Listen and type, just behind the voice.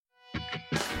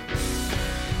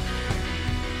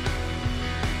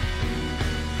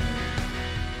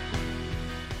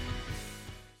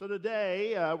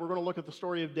today, we're going to look at the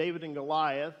story of David and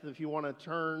Goliath. If you want to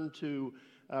turn to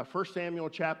 1 Samuel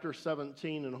chapter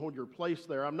 17 and hold your place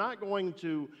there. I'm not going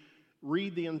to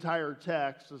read the entire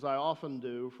text as I often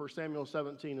do. 1 Samuel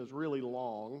 17 is really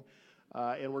long,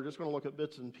 and we're just going to look at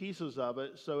bits and pieces of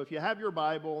it. So if you have your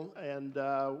Bible, and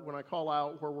when I call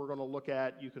out where we're going to look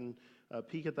at, you can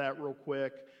peek at that real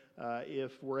quick.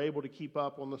 If we're able to keep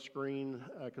up on the screen,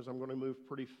 because I'm going to move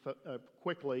pretty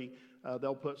quickly,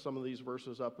 they'll put some of these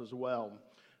verses up as well.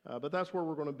 But that's where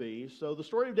we're going to be. So the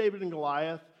story of David and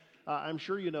Goliath, I'm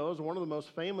sure you know, is one of the most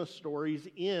famous stories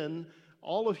in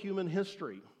all of human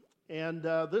history. And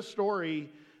this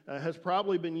story has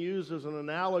probably been used as an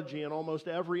analogy in almost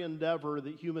every endeavor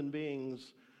that human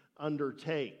beings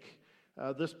undertake.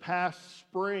 This past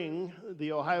spring,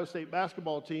 the Ohio State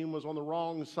basketball team was on the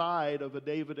wrong side of a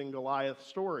David and Goliath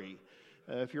story.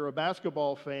 If you're a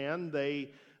basketball fan,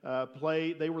 they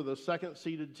were the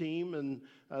second-seeded team in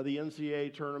the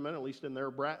NCAA tournament, at least in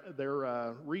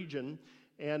their region,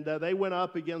 and they went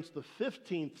up against the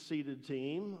 15th-seeded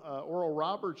team, Oral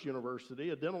Roberts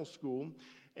University, a dental school,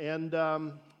 and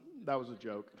that was a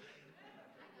joke.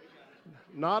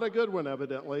 Not a good one,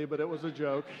 evidently, but it was a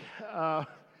joke.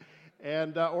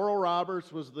 And Oral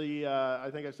Roberts was the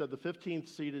 15th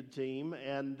seeded team,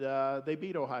 and they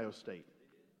beat Ohio State.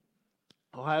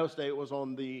 Ohio State was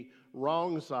on the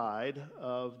wrong side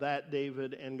of that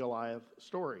David and Goliath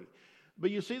story. But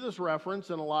you see this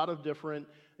reference in a lot of different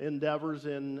endeavors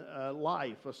in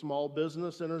life. A small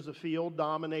business enters a field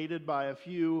dominated by a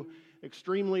few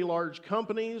extremely large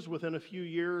companies. Within a few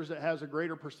years, it has a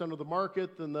greater percent of the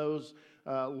market than those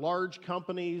large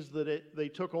companies that they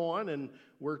took on, and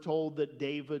we're told that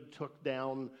David took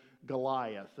down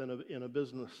Goliath in a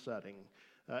business setting.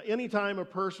 Anytime a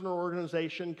person or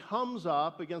organization comes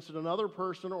up against another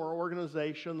person or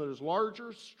organization that is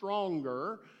larger,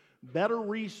 stronger, better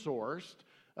resourced,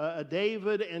 a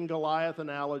David and Goliath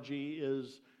analogy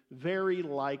is very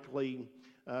likely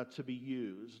to be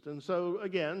used. And so,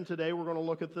 again, today we're going to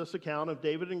look at this account of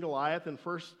David and Goliath in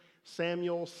 1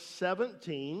 Samuel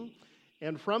 17.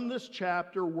 And from this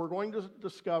chapter, we're going to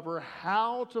discover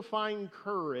how to find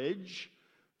courage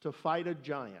to fight a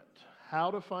giant.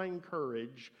 How to find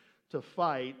courage to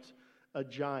fight a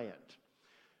giant.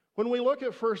 When we look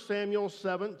at 1 Samuel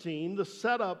 17, the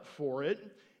setup for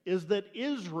it is that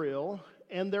Israel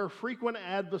and their frequent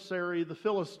adversary, the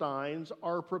Philistines,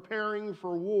 are preparing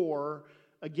for war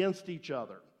against each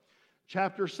other.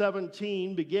 Chapter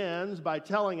 17 begins by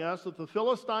telling us that the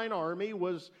Philistine army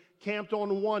was camped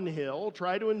on one hill.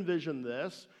 Try to envision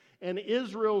this. And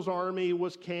Israel's army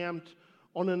was camped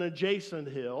on an adjacent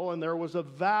hill, and there was a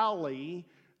valley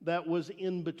that was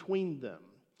in between them.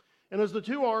 And as the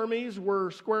two armies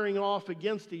were squaring off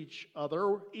against each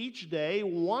other, each day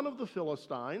one of the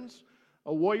Philistines,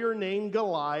 a warrior named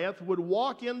Goliath, would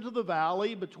walk into the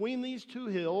valley between these two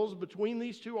hills, between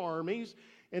these two armies,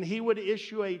 and he would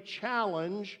issue a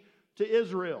challenge to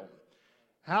Israel.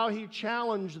 How he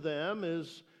challenged them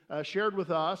is shared with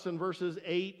us in verses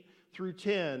 8 through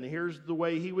 10. Here's the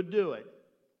way he would do it.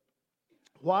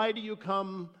 "Why do you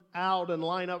come out and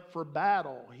line up for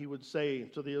battle?" he would say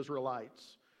to the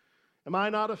Israelites. "Am I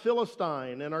not a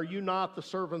Philistine, and are you not the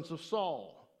servants of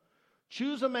Saul?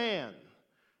 Choose a man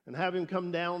and have him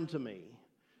come down to me.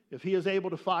 If he is able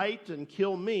to fight and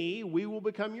kill me, we will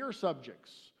become your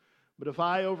subjects. But if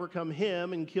I overcome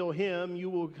him and kill him,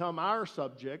 you will become our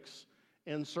subjects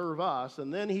and serve us."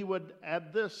 And then he would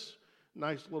add this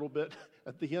nice little bit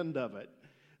at the end of it.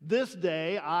 "This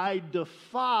day I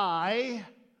defy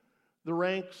the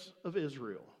ranks of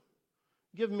Israel.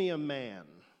 Give me a man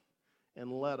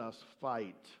and let us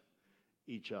fight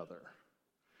each other."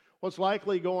 What's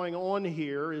likely going on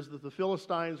here is that the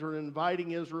Philistines are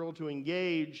inviting Israel to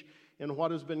engage in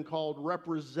what has been called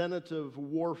representative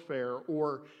warfare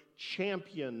or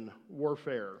champion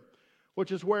warfare,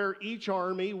 which is where each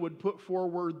army would put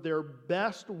forward their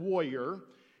best warrior.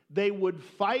 They would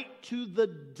fight to the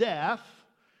death,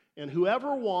 and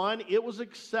whoever won, it was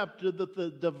accepted that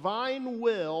the divine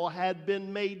will had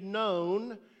been made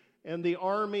known, and the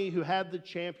army who had the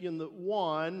champion that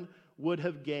won would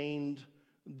have gained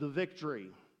the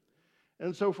victory.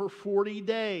 And so for 40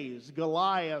 days,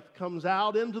 Goliath comes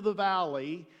out into the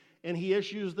valley, and he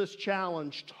issues this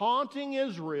challenge, taunting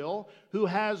Israel, who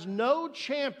has no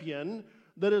champion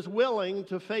that is willing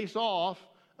to face off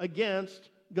against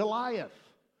Goliath.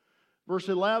 Verse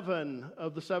 11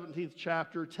 of the 17th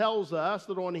chapter tells us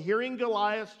that on hearing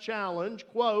Goliath's challenge,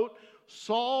 quote,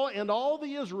 "Saul and all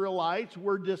the Israelites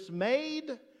were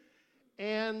dismayed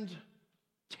and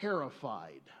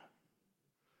terrified."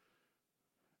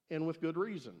 And with good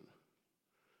reason.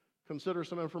 Consider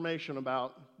some information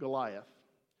about Goliath.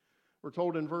 We're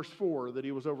told in verse 4 that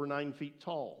he was over 9 feet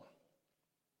tall.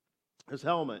 His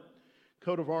helmet,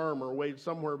 coat of armor, weighed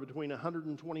somewhere between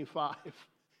 125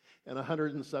 and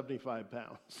 175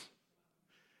 pounds.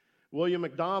 William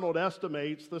MacDonald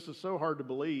estimates, this is so hard to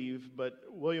believe, but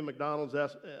William MacDonald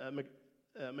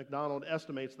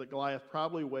estimates that Goliath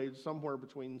probably weighed somewhere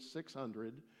between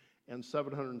 600 and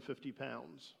 750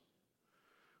 pounds.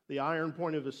 The iron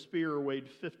point of his spear weighed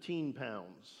 15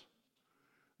 pounds.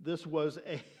 This was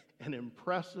an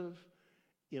impressive,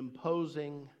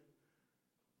 imposing,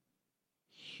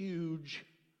 huge,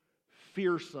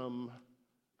 fearsome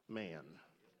man.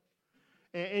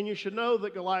 And you should know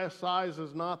that Goliath's size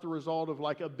is not the result of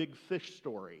like a big fish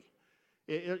story.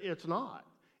 It's not.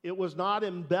 It was not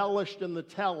embellished in the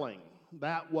telling.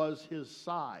 That was his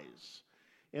size.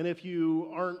 And if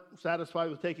you aren't satisfied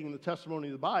with taking the testimony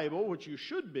of the Bible, which you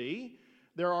should be,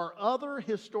 there are other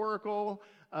historical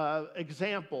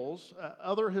examples,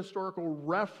 other historical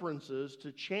references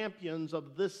to champions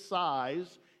of this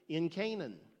size in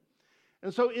Canaan.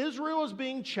 And so Israel is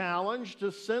being challenged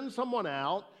to send someone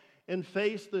out and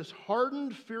face this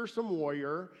hardened, fearsome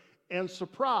warrior, and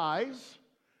surprise,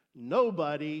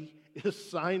 nobody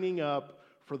is signing up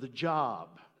for the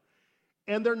job.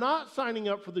 And they're not signing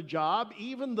up for the job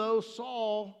even though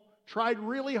Saul tried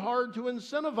really hard to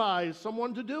incentivize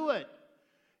someone to do it.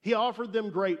 He offered them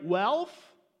great wealth.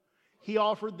 He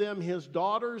offered them his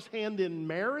daughter's hand in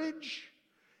marriage.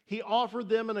 He offered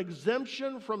them an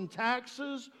exemption from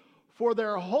taxes for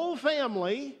their whole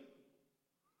family.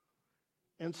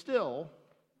 And still,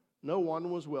 no one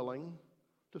was willing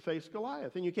to face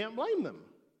Goliath. And you can't blame them.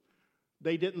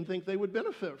 They didn't think they would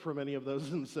benefit from any of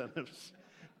those incentives.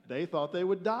 They thought they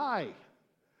would die.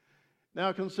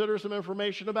 Now consider some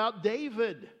information about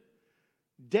David.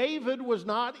 David was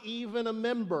not even a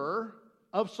member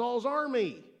of Saul's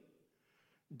army.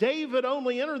 David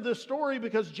only entered this story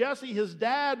because Jesse, his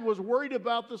dad, was worried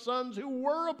about the sons who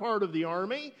were a part of the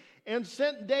army and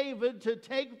sent David to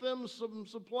take them some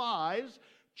supplies,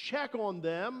 check on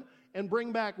them, and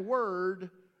bring back word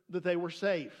that they were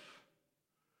safe.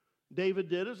 David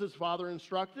did as his father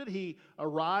instructed. He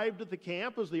arrived at the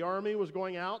camp as the army was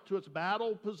going out to its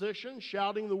battle position,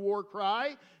 shouting the war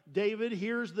cry. David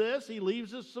hears this. He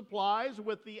leaves his supplies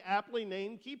with the aptly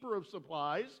named keeper of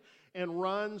supplies and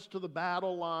runs to the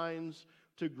battle lines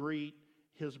to greet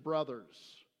his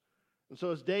brothers. And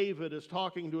so as David is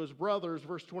talking to his brothers,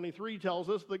 verse 23 tells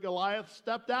us that Goliath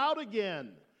stepped out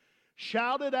again,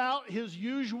 shouted out his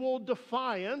usual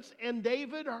defiance, and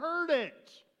David heard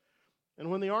it. And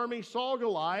when the army saw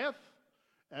Goliath,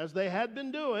 as they had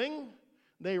been doing,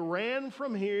 they ran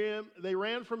from him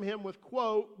with,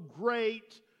 quote,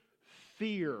 great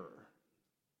fear.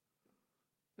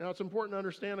 Now, it's important to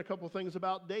understand a couple things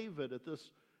about David at this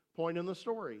point in the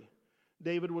story.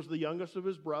 David was the youngest of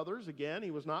his brothers. Again,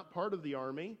 he was not part of the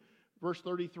army. Verse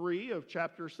 33 of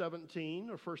chapter 17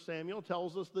 of 1 Samuel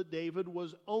tells us that David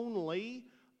was only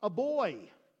a boy.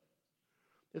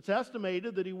 It's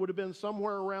estimated that he would have been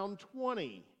somewhere around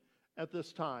 20 at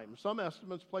this time. Some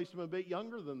estimates place him a bit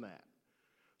younger than that.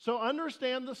 So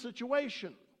understand the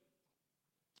situation.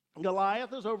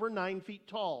 Goliath is over 9 feet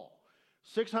tall,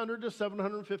 600 to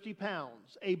 750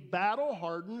 pounds, a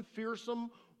battle-hardened,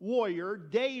 fearsome warrior.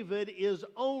 David is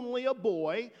only a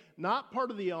boy, not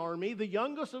part of the army, the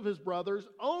youngest of his brothers,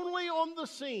 only on the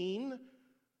scene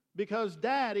because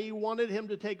Daddy wanted him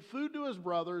to take food to his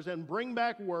brothers and bring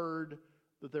back word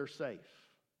that they're safe.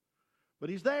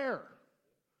 But he's there,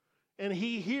 and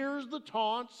he hears the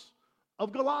taunts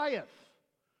of Goliath,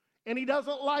 and he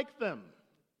doesn't like them.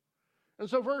 And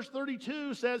so verse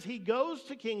 32 says he goes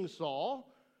to King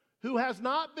Saul, who has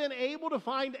not been able to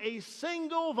find a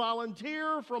single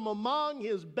volunteer from among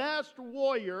his best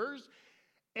warriors,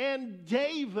 and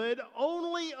David,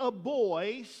 only a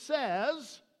boy,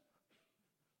 says,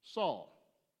 Saul,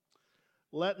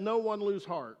 let no one lose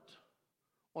heart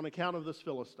on account of this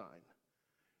Philistine.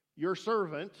 Your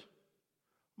servant,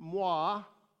 moi,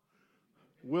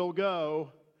 will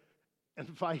go and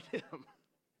fight him.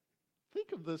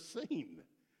 Think of this scene.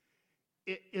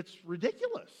 It's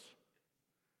ridiculous.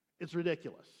 It's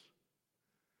ridiculous.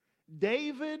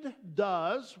 David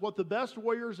does what the best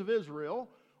warriors of Israel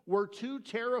were too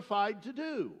terrified to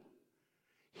do.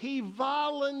 He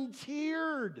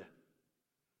volunteered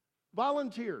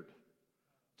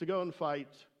to go and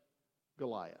fight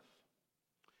Goliath.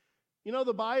 You know,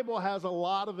 the Bible has a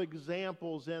lot of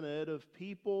examples in it of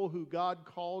people who God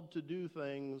called to do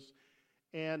things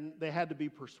and they had to be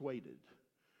persuaded.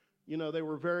 You know, they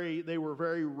were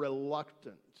very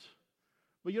reluctant.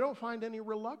 But you don't find any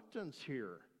reluctance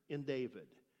here in David.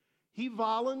 He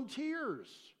volunteers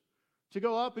to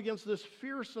go up against this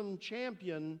fearsome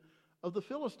champion of the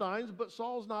Philistines, but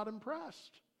Saul's not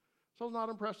impressed. Saul's not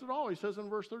impressed at all. He says in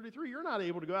verse 33, you're not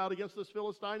able to go out against this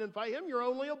Philistine and fight him. You're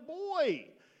only a boy.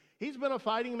 He's been a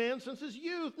fighting man since his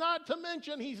youth, not to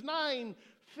mention he's 9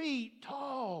 feet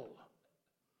tall.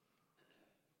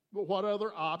 But what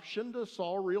other option does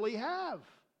Saul really have?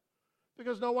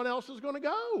 Because no one else is going to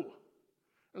go.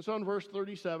 And so in verse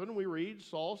 37 we read,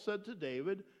 Saul said to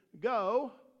David,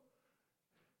 go,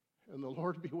 and the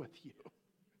Lord be with you.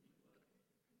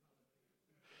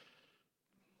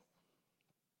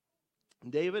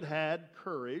 David had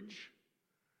courage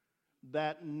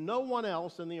that no one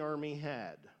else in the army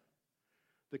had.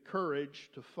 The courage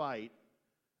to fight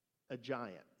a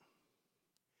giant.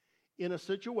 In a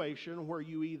situation where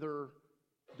you either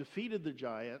defeated the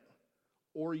giant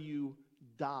or you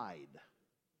died.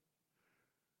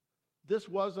 This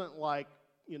wasn't like,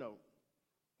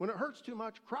 when it hurts too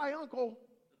much, cry uncle.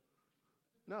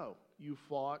 No, you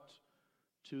fought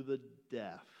to the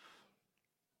death.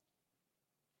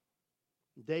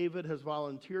 David has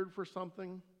volunteered for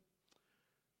something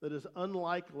that is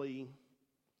unlikely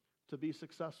to be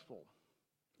successful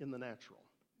in the natural.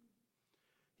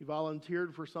 He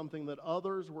volunteered for something that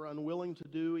others were unwilling to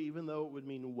do, even though it would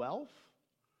mean wealth,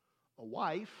 a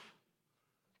wife,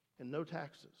 and no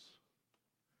taxes.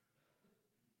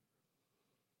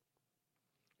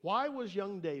 Why was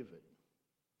young David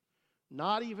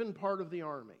not even part of the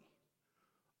army,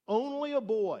 only a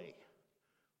boy,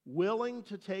 willing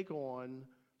to take on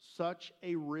such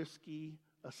a risky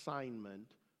assignment,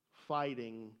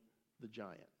 fighting the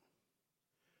giant?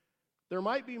 There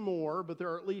might be more, but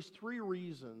there are at least 3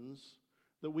 reasons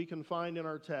that we can find in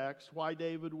our text why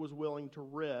David was willing to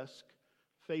risk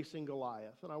facing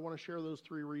Goliath. And I want to share those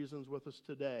 3 reasons with us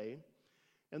today.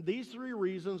 And these 3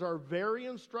 reasons are very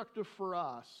instructive for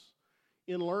us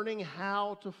in learning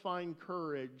how to find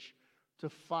courage to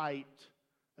fight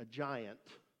a giant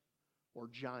or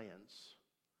giants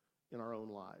in our own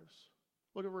lives.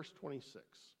 Look at verse 26.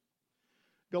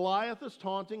 Goliath is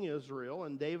taunting Israel,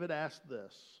 and David asked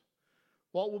this,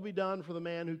 what will be done for the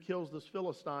man who kills this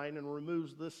Philistine and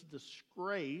removes this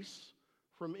disgrace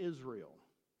from Israel?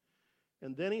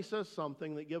 And then he says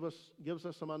something that gives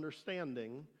us some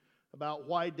understanding about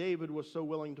why David was so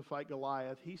willing to fight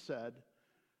Goliath. He said,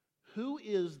 who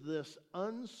is this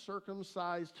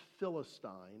uncircumcised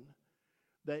Philistine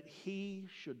that he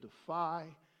should defy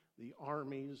the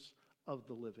armies of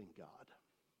the living God?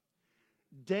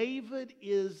 David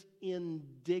is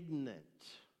indignant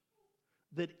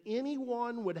that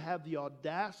anyone would have the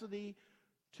audacity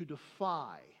to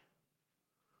defy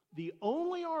the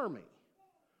only army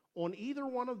on either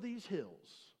one of these hills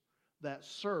that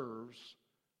serves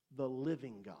the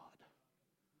living God.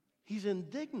 He's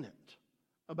indignant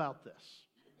about this.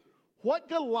 What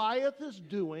Goliath is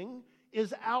doing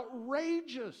is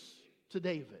outrageous to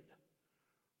David.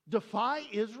 Defy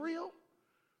Israel?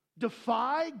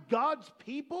 Defy God's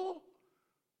people?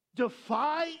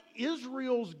 Defy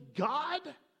Israel's God?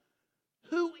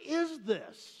 Who is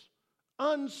this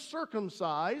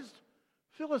uncircumcised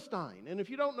Philistine? And if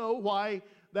you don't know why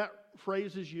that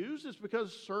phrase is used, it's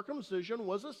because circumcision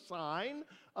was a sign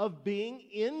of being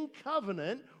in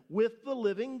covenant with the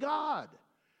living God.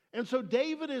 And so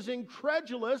David is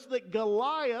incredulous that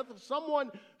Goliath,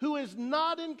 someone who is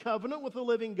not in covenant with the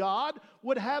living God,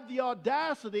 would have the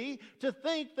audacity to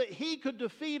think that he could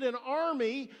defeat an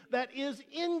army that is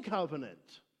in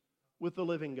covenant with the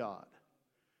living God.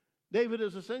 David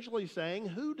is essentially saying,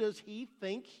 who does he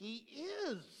think he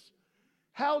is?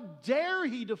 How dare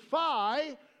he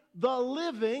defy the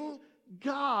living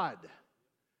God?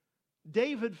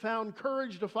 David found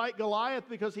courage to fight Goliath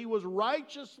because he was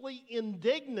righteously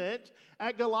indignant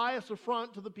at Goliath's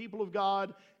affront to the people of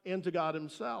God and to God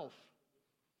himself.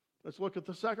 Let's look at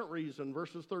the second reason,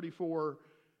 verses 34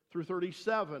 through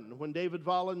 37. When David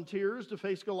volunteers to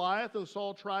face Goliath and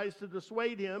Saul tries to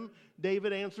dissuade him,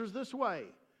 David answers this way,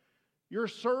 your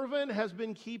servant has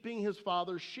been keeping his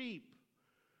father's sheep.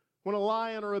 When a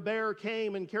lion or a bear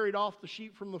came and carried off the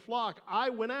sheep from the flock, I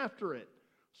went after it,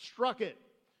 struck it,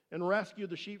 and rescued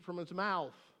the sheep from its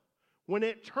mouth. When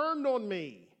it turned on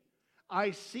me,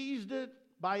 I seized it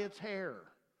by its hair,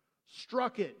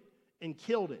 struck it, and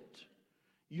killed it.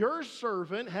 Your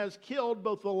servant has killed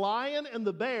both the lion and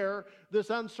the bear. This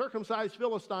uncircumcised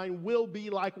Philistine will be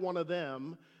like one of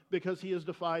them because he has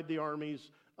defied the armies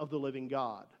of the living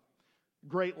God.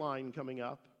 Great line coming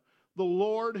up. The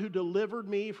Lord who delivered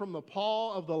me from the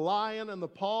paw of the lion and the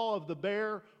paw of the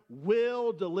bear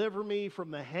will deliver me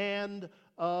from the hand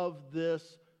of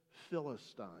this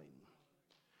Philistine.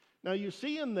 Now you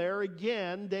see in there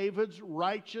again David's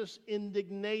righteous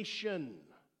indignation.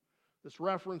 This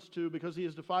reference to because he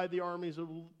has defied the armies of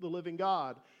the living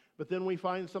God. But then we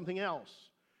find something else.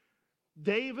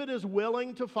 David is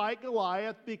willing to fight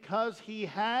Goliath because he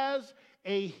has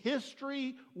a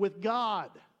history with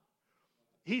God.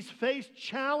 He's faced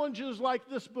challenges like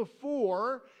this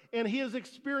before, and he has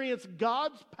experienced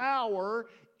God's power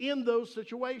in those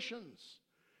situations.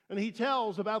 And he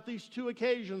tells about these two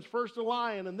occasions, first a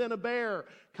lion and then a bear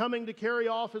coming to carry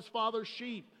off his father's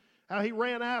sheep. How he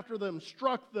ran after them,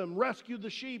 struck them, rescued the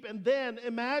sheep. And then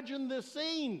imagine this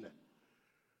scene.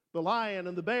 The lion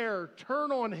and the bear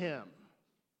turn on him.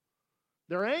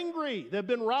 They're angry. They've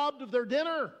been robbed of their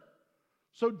dinner.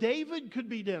 So David could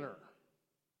be dinner.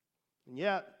 And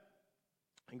yet,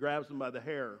 he grabs them by the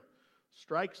hair,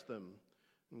 strikes them,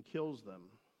 and kills them.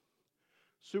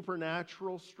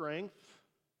 Supernatural strength.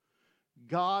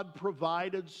 God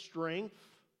provided strength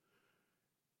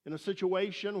in a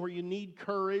situation where you need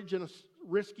courage in a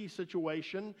risky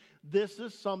situation. This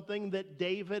is something that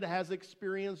David has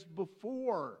experienced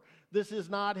before. This is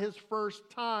not his first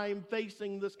time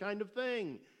facing this kind of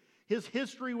thing. His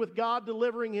history with God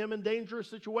delivering him in dangerous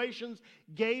situations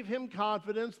gave him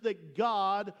confidence that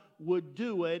God would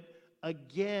do it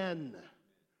again.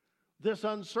 This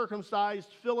uncircumcised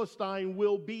Philistine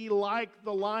will be like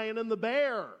the lion and the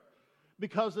bear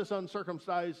because this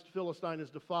uncircumcised Philistine has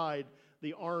defied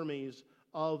the armies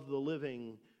of the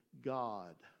living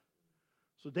God.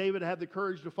 So David had the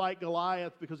courage to fight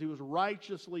Goliath because he was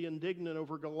righteously indignant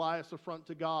over Goliath's affront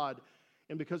to God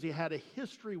and because he had a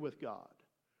history with God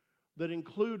that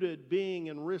included being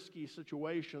in risky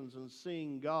situations and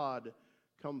seeing God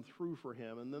come through for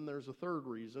him. And then there's a third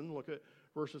reason. Look at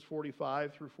verses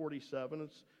 45 through 47.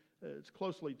 It's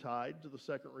closely tied to the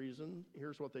second reason.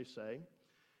 Here's what they say.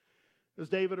 As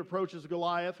David approaches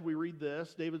Goliath, we read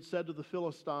this. David said to the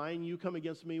Philistine, "You come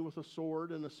against me with a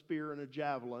sword and a spear and a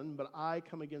javelin, but I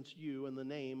come against you in the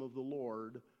name of the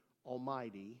Lord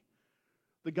Almighty,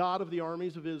 the God of the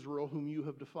armies of Israel, whom you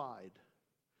have defied.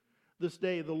 This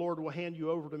day the Lord will hand you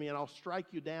over to me, and I'll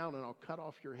strike you down, and I'll cut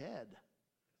off your head."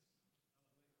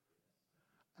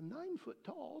 A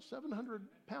 9-foot-tall,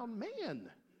 700-pound man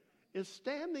is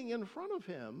standing in front of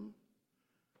him.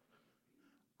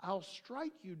 "I'll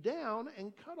strike you down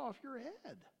and cut off your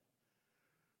head.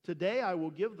 Today I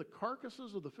will give the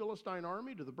carcasses of the Philistine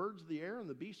army to the birds of the air and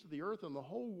the beasts of the earth, and the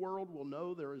whole world will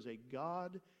know there is a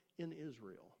God in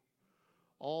Israel.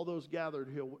 All those gathered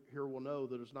here will know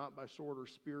that it is not by sword or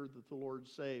spear that the Lord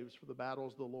saves, for the battle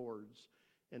is the Lord's,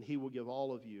 and he will give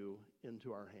all of you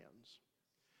into our hands."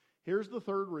 Here's the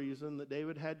third reason that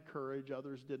David had courage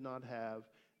others did not have.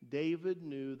 David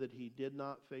knew that he did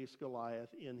not face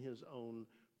Goliath in his own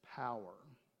power.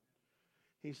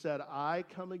 He said, "I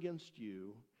come against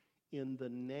you in the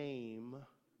name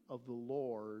of the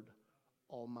Lord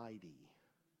Almighty."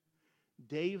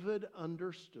 David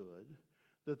understood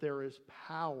that there is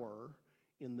power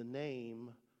in the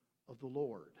name of the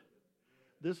Lord.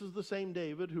 This is the same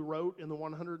David who wrote in the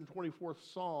 124th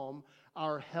Psalm,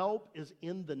 "Our help is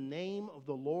in the name of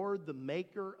the Lord, the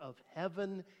maker of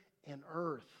heaven and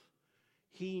earth."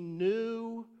 He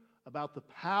knew about the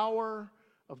power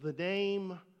of the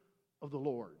name of the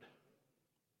Lord.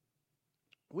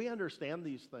 We understand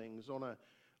these things on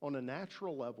a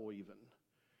natural level even.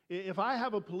 If I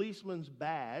have a policeman's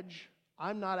badge,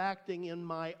 I'm not acting in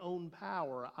my own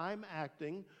power. I'm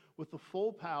acting with the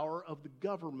full power of the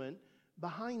government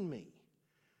behind me.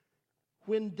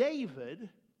 When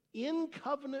David, in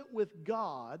covenant with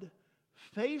God,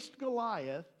 faced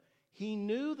Goliath, he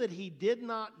knew that he did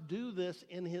not do this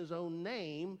in his own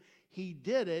name. He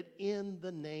did it in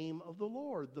the name of the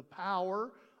Lord, the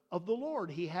power of the Lord.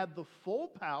 He had the full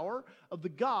power of the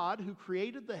God who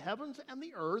created the heavens and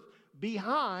the earth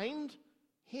behind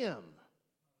him.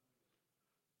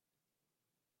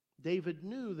 David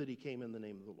knew that he came in the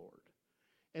name of the Lord.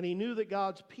 And he knew that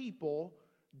God's people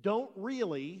don't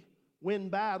really win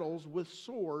battles with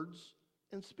swords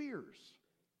and spears.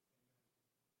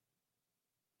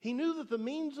 He knew that the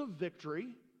means of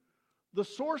victory, the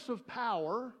source of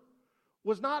power,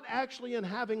 was not actually in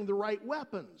having the right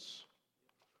weapons.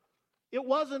 It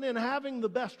wasn't in having the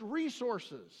best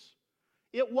resources.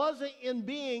 It wasn't in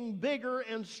being bigger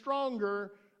and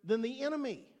stronger than the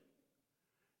enemy.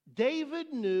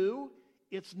 David knew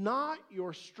it's not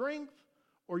your strength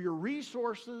or your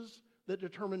resources that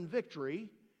determine victory.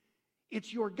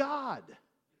 It's your God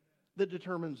that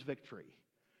determines victory.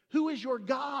 Who is your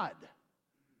God?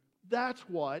 That's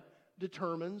what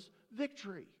determines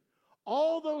victory.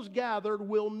 All those gathered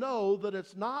will know that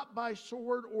it's not by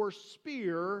sword or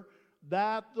spear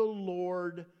that the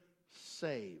Lord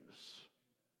saves.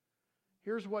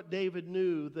 Here's what David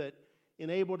knew that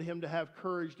enabled him to have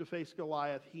courage to face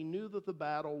Goliath. He knew that the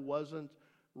battle wasn't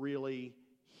really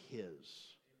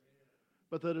his,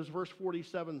 but that, as verse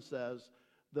 47 says,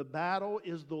 the battle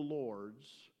is the Lord's,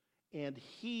 and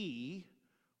He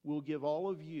will give all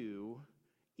of you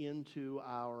into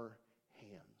our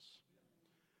hands.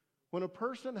 When a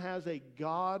person has a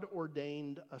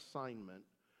God-ordained assignment,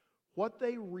 what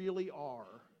they really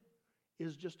are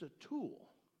is just a tool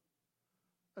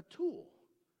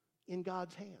in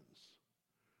God's hands.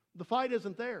 The fight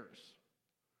isn't theirs.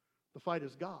 The fight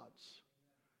is God's.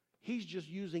 He's just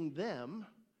using them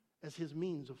as His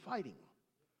means of fighting.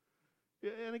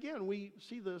 And again, we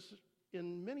see this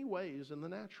in many ways in the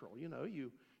natural. You know,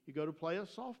 you go to play a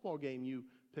softball game, you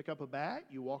pick up a bat,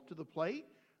 you walk to the plate,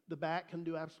 the bat can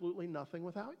do absolutely nothing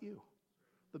without you.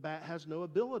 The bat has no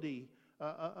ability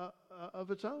of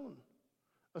its own.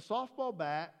 A softball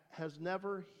bat has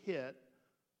never hit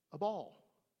a ball.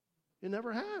 It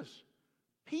never has.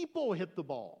 People hit the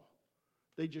ball.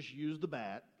 They just use the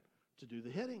bat to do the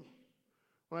hitting.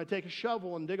 When I take a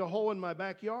shovel and dig a hole in my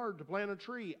backyard to plant a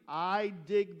tree, I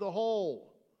dig the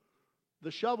hole.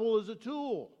 The shovel is a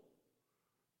tool.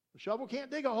 The shovel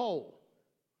can't dig a hole.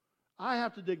 I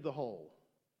have to dig the hole.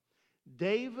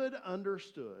 David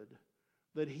understood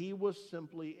that he was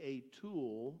simply a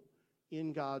tool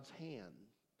in God's hand.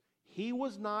 He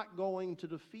was not going to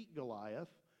defeat Goliath.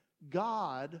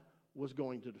 God was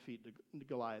going to defeat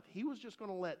Goliath. He was just going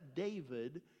to let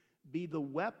David be the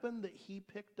weapon that he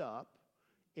picked up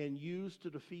and used to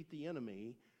defeat the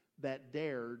enemy that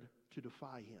dared to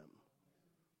defy him.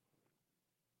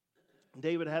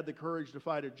 David had the courage to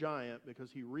fight a giant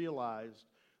because he realized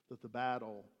that the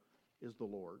battle is the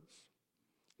Lord's.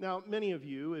 Now, many of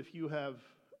you, if you have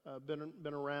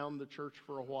been around the church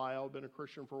for a while, been a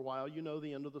Christian for a while, you know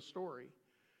the end of the story.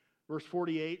 Verse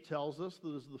 48 tells us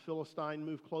that as the Philistine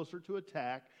moved closer to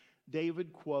attack,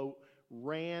 David, quote,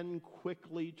 ran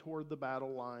quickly toward the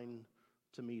battle line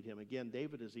to meet him. Again,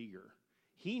 David is eager.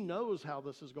 He knows how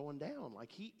this is going down.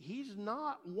 Like he's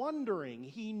not wondering.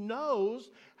 He knows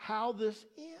how this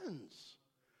ends.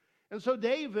 And so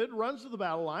David runs to the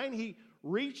battle line. He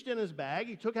reached in his bag.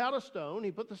 He took out a stone.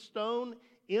 He put the stone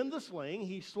in the sling.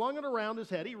 He slung it around his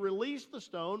head. He released the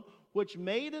stone, which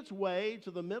made its way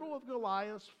to the middle of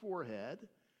Goliath's forehead,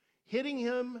 hitting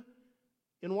him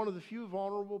in one of the few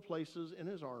vulnerable places in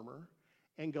his armor,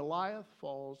 and Goliath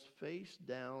falls face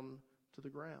down to the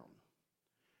ground.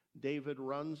 David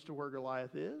runs to where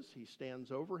Goliath is. He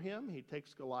stands over him. He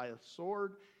takes Goliath's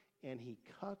sword, and he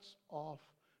cuts off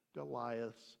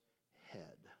Goliath's head.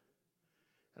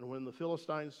 And when the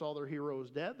Philistines saw their hero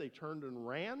was dead, they turned and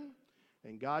ran,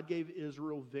 and God gave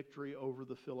Israel victory over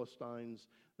the Philistines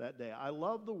that day. I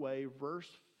love the way verse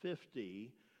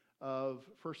 50 of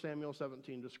 1 Samuel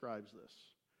 17 describes this.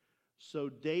 So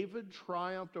David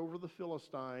triumphed over the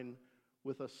Philistine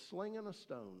with a sling and a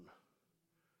stone.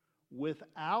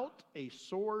 Without a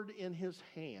sword in his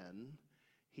hand,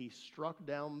 he struck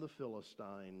down the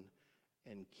Philistine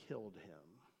and killed him.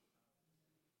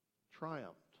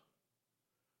 Triumphed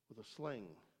with a sling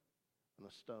and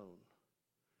a stone.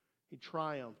 He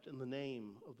triumphed in the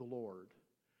name of the Lord.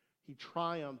 He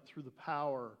triumphed through the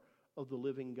power of the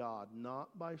living God,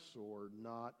 not by sword,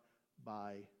 not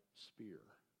by spear.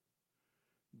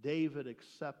 David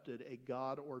accepted a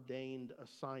God-ordained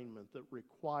assignment that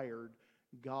required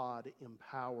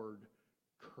God-empowered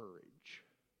courage.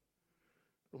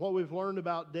 And what we've learned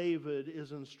about David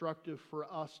is instructive for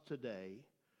us today.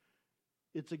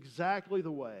 It's exactly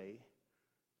the way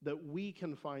that we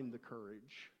can find the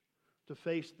courage to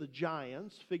face the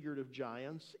giants, figurative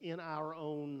giants, in our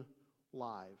own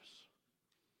lives.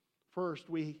 First,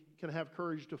 we can have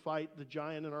courage to fight the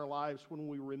giant in our lives when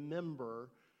we remember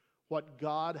what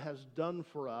God has done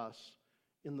for us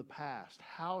in the past,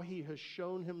 how He has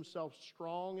shown Himself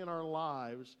strong in our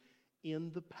lives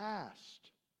in the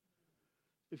past.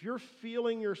 If you're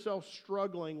feeling yourself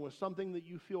struggling with something that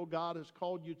you feel God has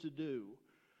called you to do,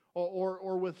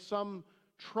 or with some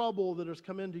trouble that has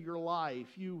come into your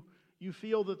life, you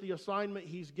feel that the assignment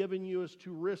He's given you is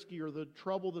too risky, or the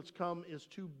trouble that's come is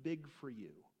too big for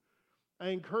you, I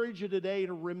encourage you today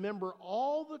to remember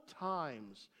all the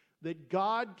times that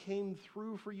God came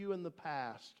through for you in the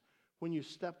past when you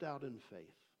stepped out in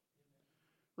faith.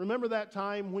 Remember that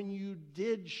time when you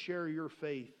did share your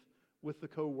faith with the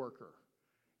coworker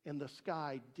and the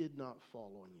sky did not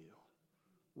fall on you.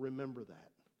 Remember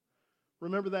that.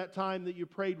 Remember that time that you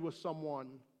prayed with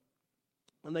someone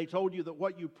and they told you that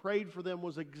what you prayed for them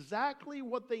was exactly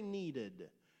what they needed,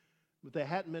 but they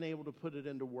hadn't been able to put it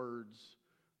into words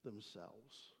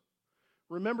themselves.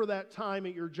 Remember that time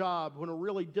at your job when a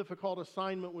really difficult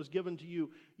assignment was given to you.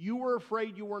 You were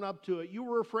afraid you weren't up to it. You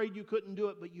were afraid you couldn't do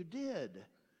it, but you did.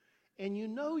 And you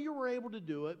know you were able to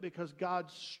do it because God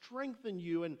strengthened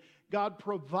you and God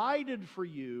provided for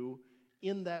you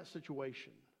in that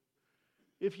situation.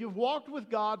 If you've walked with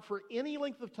God for any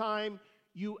length of time,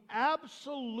 you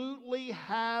absolutely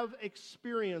have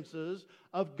experiences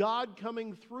of God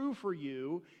coming through for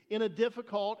you in a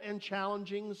difficult and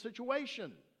challenging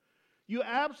situation. You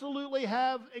absolutely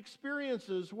have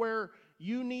experiences where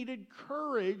you needed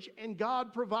courage and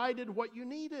God provided what you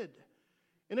needed.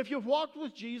 And if you've walked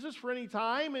with Jesus for any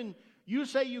time and you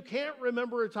say you can't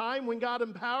remember a time when God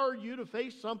empowered you to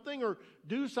face something or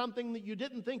do something that you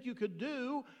didn't think you could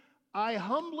do, I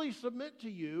humbly submit to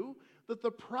you that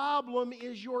the problem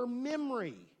is your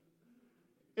memory.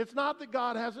 It's not that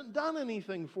God hasn't done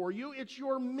anything for you, it's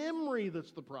your memory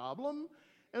that's the problem.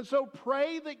 And so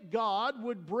pray that God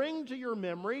would bring to your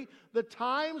memory the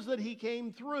times that He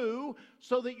came through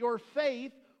so that your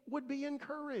faith would be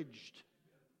encouraged.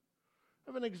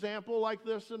 I have an example like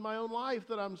this in my own life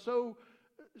that I'm so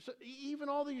even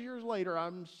all these years later,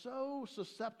 I'm so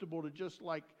susceptible to just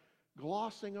like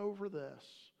glossing over this.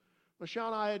 Michelle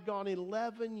and I had gone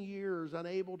 11 years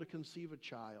unable to conceive a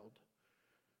child.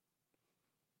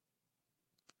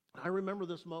 I remember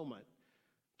this moment,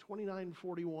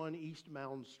 2941 East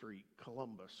Mound Street,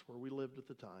 Columbus, where we lived at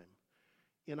the time.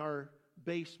 In our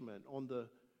basement, on the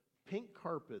pink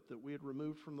carpet that we had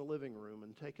removed from the living room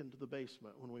and taken to the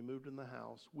basement when we moved in the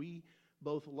house, we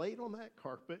both laid on that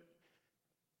carpet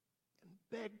and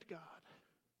begged God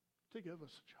to give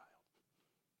us a child.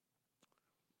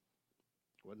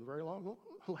 Wasn't very long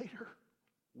later,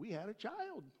 we had a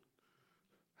child.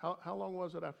 How long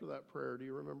was it after that prayer? Do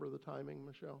you remember the timing,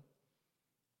 Michelle?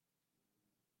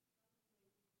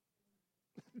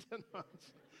 10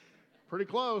 months. Pretty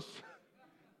close.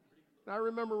 I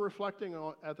remember reflecting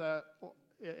at that,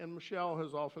 and Michelle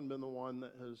has often been the one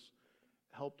that has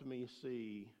helped me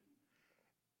see,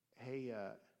 hey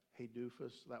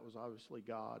doofus, that was obviously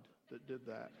God that did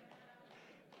that.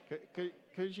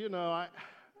 Because, you know,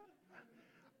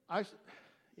 I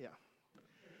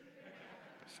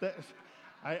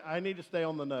need to stay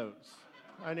on the notes.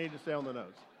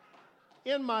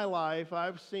 In my life,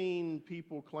 I've seen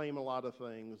people claim a lot of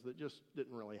things that just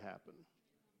didn't really happen.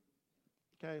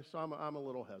 Okay, so I'm a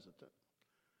little hesitant.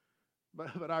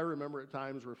 But I remember at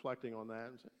times reflecting on that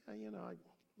and saying,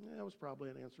 that was probably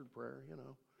an answered prayer,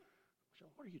 So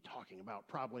what are you talking about,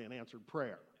 probably an answered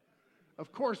prayer?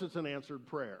 Of course it's an answered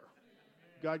prayer.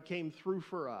 God came through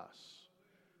for us.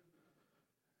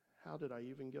 How did I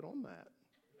even get on that?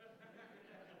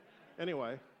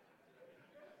 Anyway.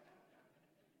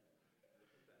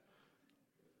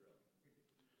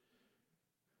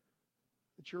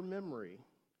 It's your memory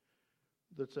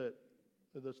that's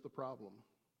the problem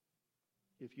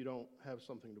if you don't have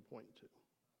something to point to.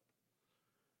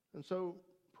 And so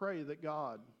pray that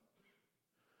God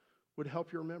would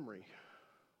help your memory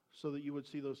so that you would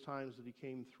see those times that He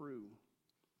came through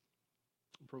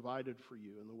and provided for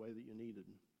you in the way that you needed.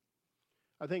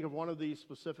 I think of one of these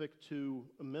specific to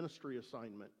a ministry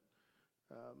assignment.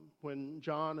 When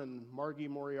John and Margie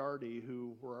Moriarty,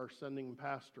 who were our sending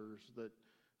pastors that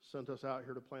sent us out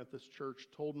here to plant this church,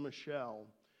 told Michelle,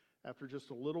 after just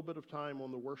a little bit of time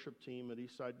on the worship team at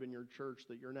Eastside Vineyard Church,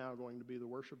 that you're now going to be the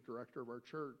worship director of our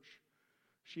church.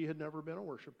 She had never been a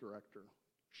worship director.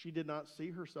 She did not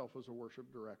see herself as a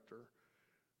worship director.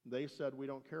 They said, we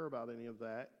don't care about any of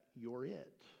that. You're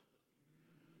it.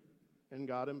 And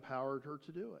God empowered her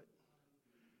to do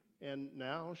it. And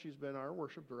now she's been our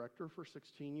worship director for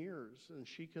 16 years. And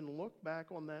she can look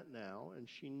back on that now, and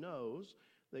she knows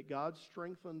that God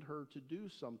strengthened her to do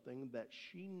something that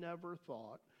she never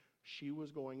thought she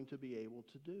was going to be able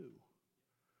to do.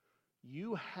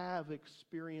 You have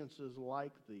experiences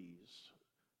like these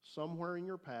somewhere in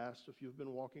your past. If you've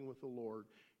been walking with the Lord,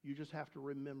 you just have to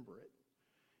remember it.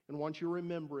 And once you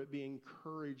remember it, be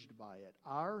encouraged by it.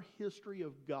 Our history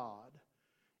of God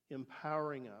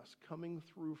empowering us, coming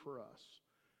through for us,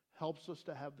 helps us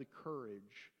to have the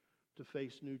courage to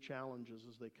face new challenges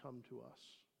as they come to us.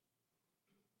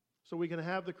 So we can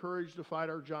have the courage to fight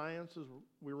our giants as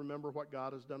we remember what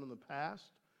God has done in the past.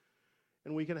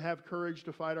 And we can have courage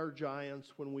to fight our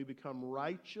giants when we become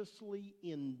righteously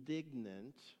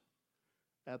indignant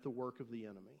at the work of the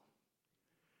enemy.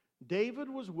 David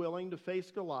was willing to face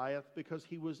Goliath because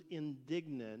he was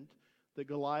indignant that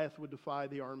Goliath would defy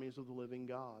the armies of the living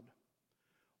God.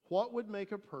 What would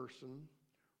make a person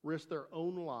risk their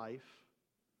own life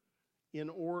in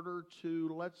order to,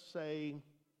 let's say,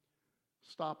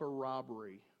 stop a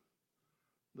robbery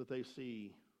that they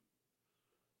see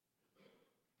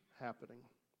happening?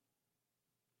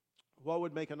 What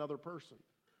would make another person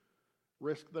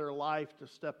risk their life to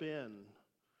step in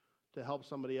to help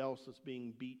somebody else that's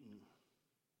being beaten?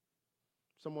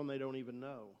 Someone they don't even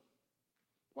know.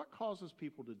 What causes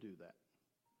people to do that?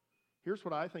 Here's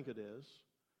what I think it is.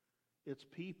 It's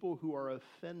people who are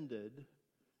offended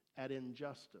at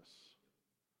injustice.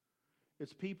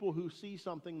 It's people who see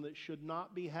something that should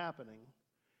not be happening,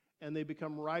 and they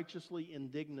become righteously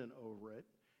indignant over it,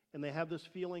 and they have this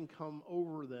feeling come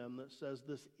over them that says,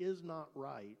 this is not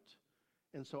right,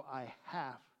 and so I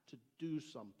have to do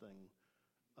something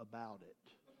about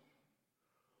it.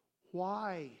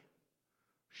 Why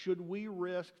should we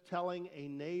risk telling a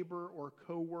neighbor or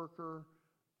coworker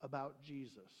about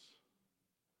Jesus?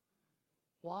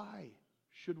 Why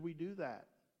should we do that?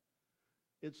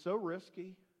 It's so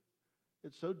risky.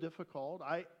 It's so difficult.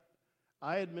 I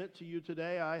admit to you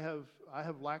today, I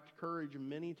have lacked courage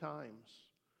many times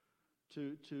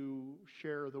to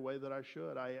share the way that I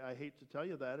should. I hate to tell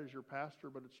you that as your pastor,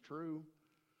 but it's true.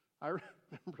 I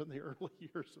remember in the early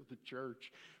years of the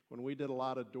church when we did a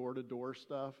lot of door-to-door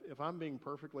stuff. If I'm being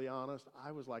perfectly honest,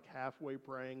 I was like halfway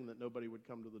praying that nobody would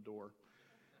come to the door.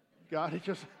 God,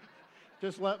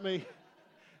 just let me,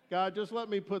 God, just let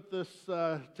me put this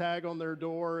tag on their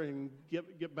door and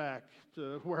get back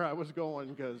to where I was going,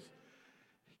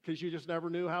 because you just never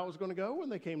knew how it was going to go when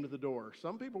they came to the door.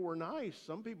 Some people were nice.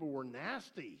 Some people were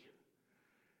nasty.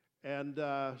 And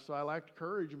so I lacked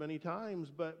courage many times.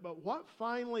 But what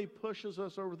finally pushes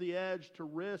us over the edge to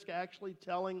risk actually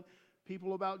telling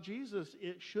people about Jesus?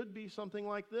 It should be something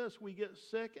like this. We get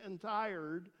sick and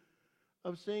tired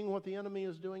of seeing what the enemy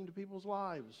is doing to people's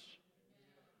lives.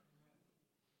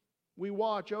 We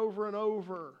watch over and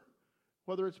over,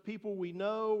 whether it's people we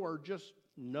know or just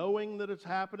knowing that it's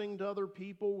happening to other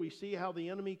people. We see how the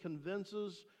enemy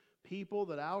convinces people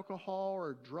that alcohol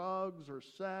or drugs or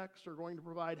sex are going to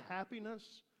provide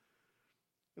happiness.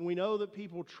 And we know that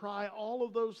people try all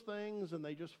of those things and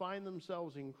they just find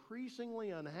themselves increasingly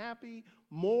unhappy,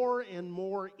 more and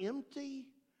more empty.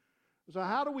 So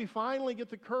how do we finally get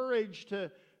the courage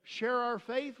to share our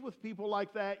faith with people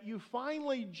like that? You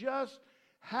finally just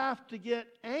have to get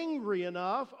angry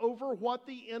enough over what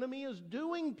the enemy is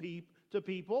doing to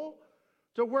people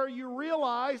to where you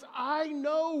realize, I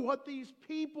know what these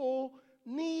people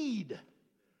need.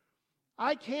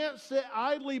 I can't sit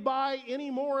idly by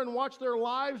anymore and watch their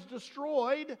lives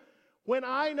destroyed when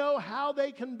I know how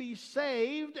they can be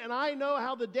saved and I know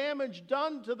how the damage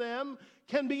done to them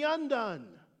can be undone.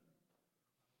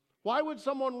 Why would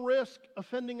someone risk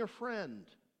offending a friend?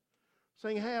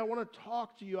 Saying, hey, I want to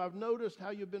talk to you. I've noticed how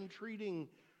you've been treating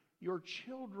your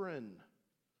children.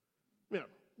 You know,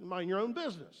 mind your own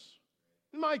business.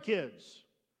 My kids.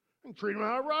 I can treat them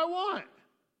however I want.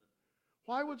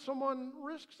 Why would someone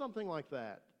risk something like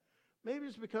that? Maybe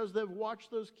it's because they've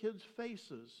watched those kids'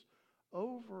 faces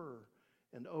over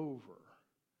and over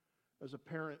as a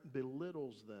parent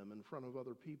belittles them in front of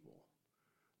other people.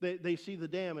 They see the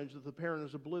damage that the parent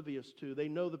is oblivious to. They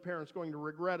know the parent's going to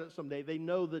regret it someday. They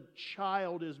know the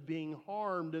child is being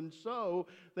harmed, and so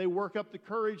they work up the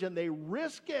courage and they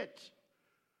risk it.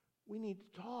 We need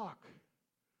to talk.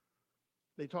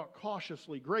 They talk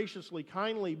cautiously, graciously,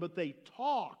 kindly, but they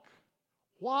talk.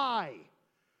 Why?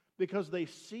 Because they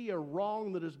see a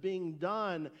wrong that is being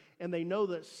done, and they know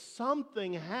that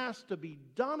something has to be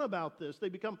done about this. They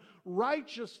become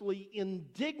righteously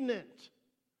indignant.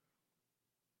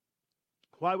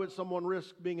 Why would someone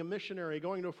risk being a missionary,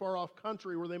 going to a far-off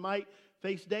country where they might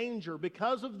face danger?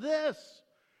 Because of this.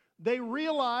 They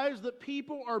realize that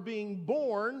people are being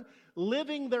born,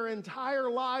 living their entire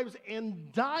lives,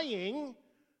 and dying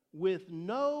with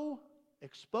no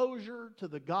exposure to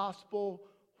the gospel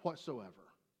whatsoever.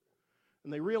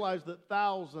 And they realize that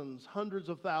thousands, hundreds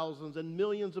of thousands, and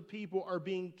millions of people are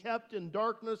being kept in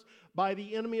darkness by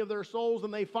the enemy of their souls,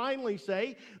 and they finally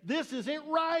say, this isn't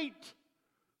right.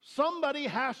 Somebody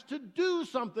has to do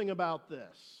something about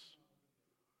this.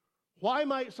 Why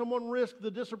might someone risk the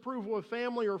disapproval of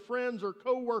family or friends or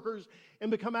coworkers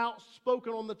and become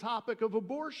outspoken on the topic of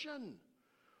abortion?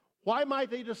 Why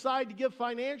might they decide to give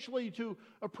financially to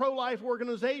a pro-life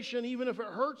organization even if it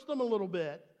hurts them a little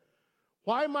bit?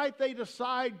 Why might they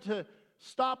decide to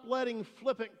stop letting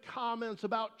flippant comments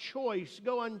about choice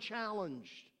go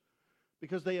unchallenged?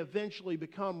 Because they eventually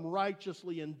become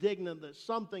righteously indignant that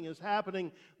something is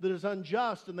happening that is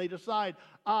unjust, and they decide,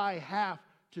 I have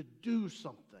to do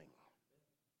something.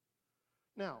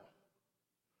 Now,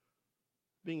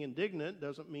 being indignant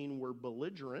doesn't mean we're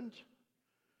belligerent.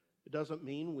 It doesn't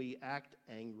mean we act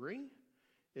angry.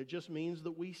 It just means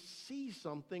that we see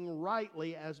something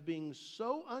rightly as being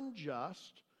so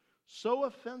unjust, so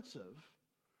offensive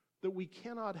that we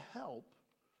cannot help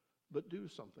but do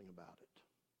something about it.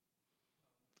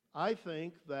 I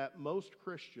think that most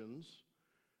Christians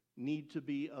need to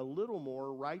be a little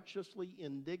more righteously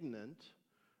indignant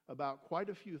about quite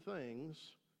a few things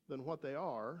than what they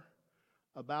are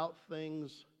about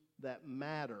things that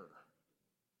matter.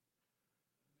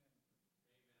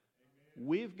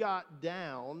 We've got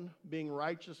down being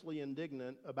righteously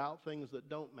indignant about things that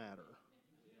don't matter.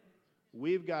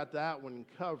 We've got that one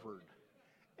covered.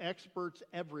 Experts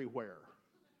everywhere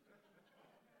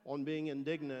on being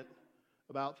indignant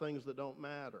about things that don't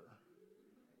matter.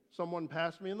 Someone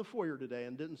passed me in the foyer today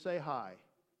and didn't say hi.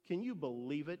 Can you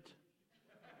believe it?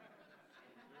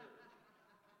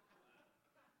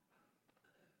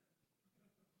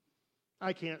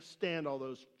 I can't stand all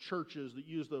those churches that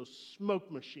use those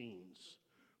smoke machines.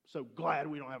 So glad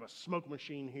we don't have a smoke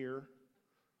machine here.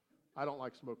 I don't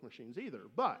like smoke machines either,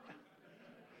 but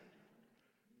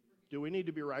do we need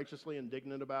to be righteously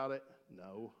indignant about it?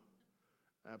 No,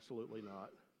 absolutely not.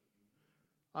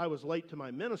 I was late to my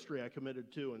ministry I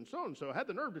committed to, and so had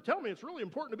the nerve to tell me it's really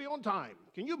important to be on time.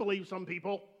 Can you believe some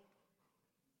people?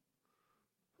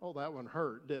 Oh, that one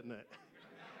hurt, didn't it?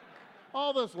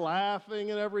 All this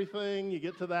laughing and everything, you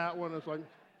get to that one, it's like...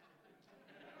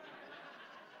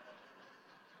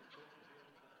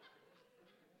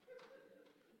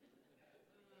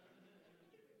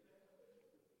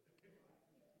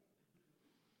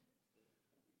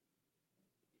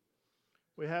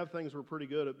 We have things we're pretty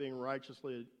good at being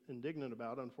righteously indignant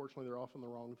about. Unfortunately, they're often the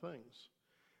wrong things.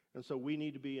 And so we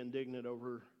need to be indignant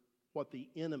over what the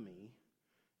enemy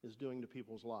is doing to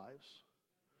people's lives.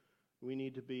 We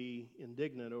need to be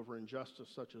indignant over injustice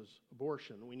such as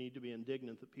abortion. We need to be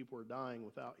indignant that people are dying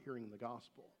without hearing the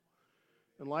gospel.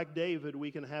 And like David,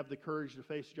 we can have the courage to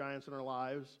face giants in our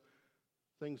lives,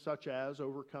 things such as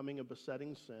overcoming a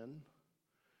besetting sin,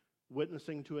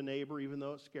 witnessing to a neighbor even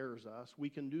though it scares us. We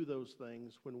can do those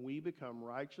things when we become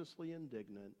righteously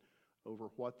indignant over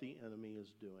what the enemy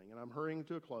is doing. And I'm hurrying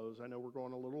to a close. I know we're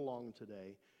going a little long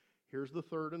today. Here's the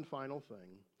third and final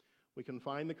thing. We can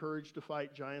find the courage to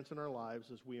fight giants in our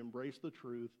lives as we embrace the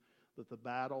truth that the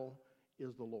battle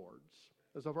is the Lord's.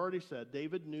 As I've already said,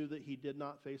 David knew that he did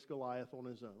not face Goliath on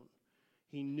his own.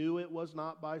 He knew it was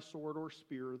not by sword or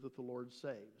spear that the Lord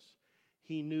saves.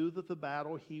 He knew that the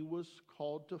battle he was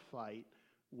called to fight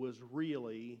was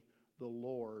really the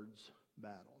Lord's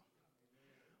battle.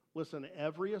 Listen,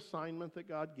 every assignment that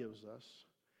God gives us,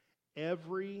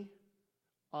 every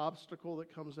obstacle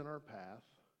that comes in our path,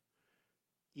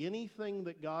 anything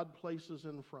that God places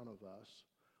in front of us,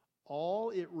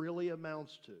 all it really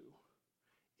amounts to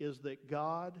is that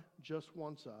God just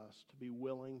wants us to be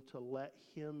willing to let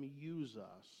Him use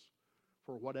us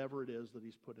for whatever it is that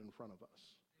He's put in front of us.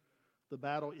 The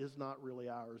battle is not really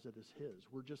ours, it is His.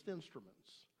 We're just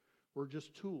instruments. We're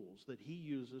just tools that He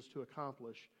uses to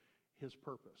accomplish His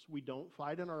purpose. We don't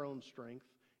fight in our own strength.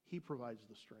 He provides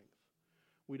the strength.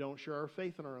 We don't share our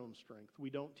faith in our own strength. We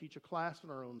don't teach a class in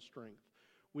our own strength.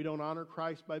 We don't honor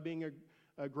Christ by being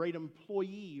a great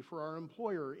employee for our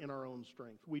employer in our own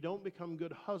strength. We don't become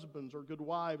good husbands or good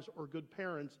wives or good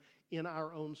parents in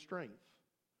our own strength.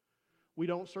 We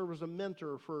don't serve as a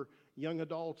mentor for young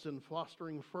adults in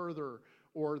fostering further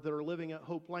or that are living at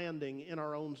Hope Landing in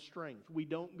our own strength. We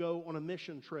don't go on a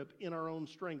mission trip in our own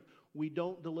strength. We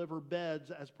don't deliver beds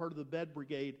as part of the bed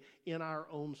brigade in our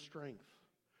own strength.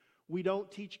 We don't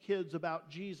teach kids about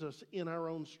Jesus in our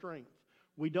own strength.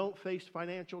 We don't face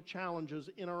financial challenges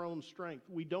in our own strength.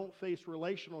 We don't face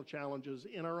relational challenges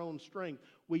in our own strength.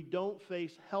 We don't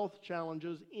face health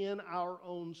challenges in our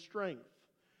own strength.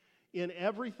 In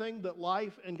everything that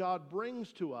life and God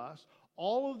brings to us,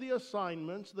 all of the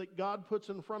assignments that God puts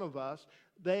in front of us,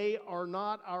 they are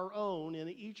not our own. In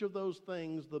each of those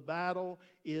things, the battle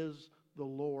is the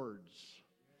Lord's.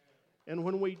 And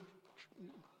when we...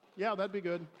 Yeah, that'd be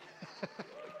good.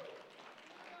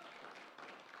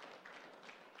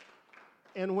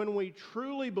 And when we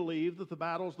truly believe that the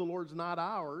battle is the Lord's, not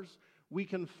ours, we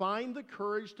can find the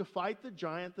courage to fight the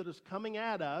giant that is coming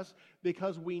at us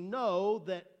because we know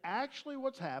that actually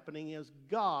what's happening is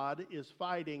God is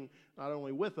fighting not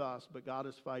only with us, but God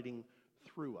is fighting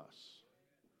through us.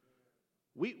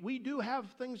 We do have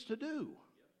things to do.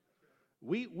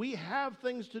 We have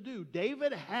things to do.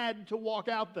 David had to walk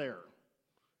out there.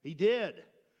 He did.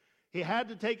 He had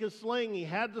to take his sling. He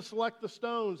had to select the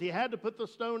stones. He had to put the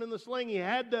stone in the sling. He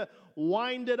had to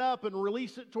wind it up and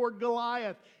release it toward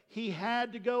Goliath. He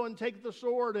had to go and take the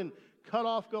sword and cut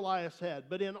off Goliath's head.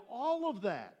 But in all of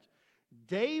that,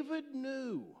 David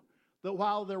knew that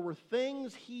while there were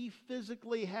things he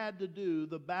physically had to do,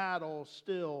 the battle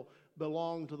still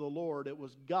belonged to the Lord. It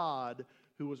was God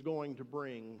who was going to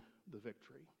bring the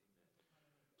victory.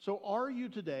 So are you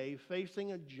today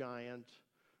facing a giant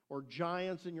or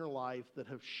giants in your life that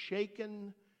have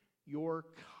shaken your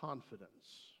confidence?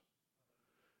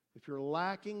 If you're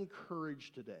lacking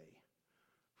courage today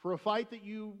for a fight that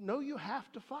you know you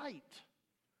have to fight,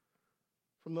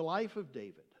 from the life of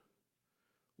David,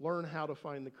 learn how to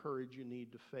find the courage you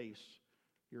need to face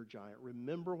your giant.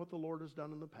 Remember what the Lord has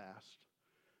done in the past.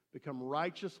 Become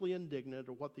righteously indignant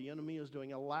at what the enemy is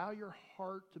doing. Allow your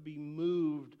heart to be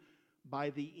moved by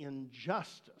the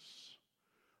injustice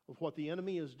of what the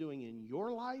enemy is doing in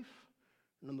your life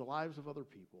and in the lives of other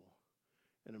people.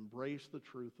 And embrace the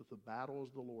truth that the battle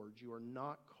is the Lord's. You are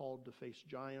not called to face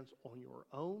giants on your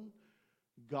own.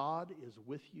 God is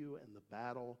with you, and the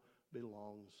battle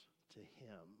belongs to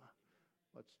Him.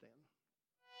 Let's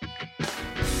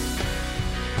stand.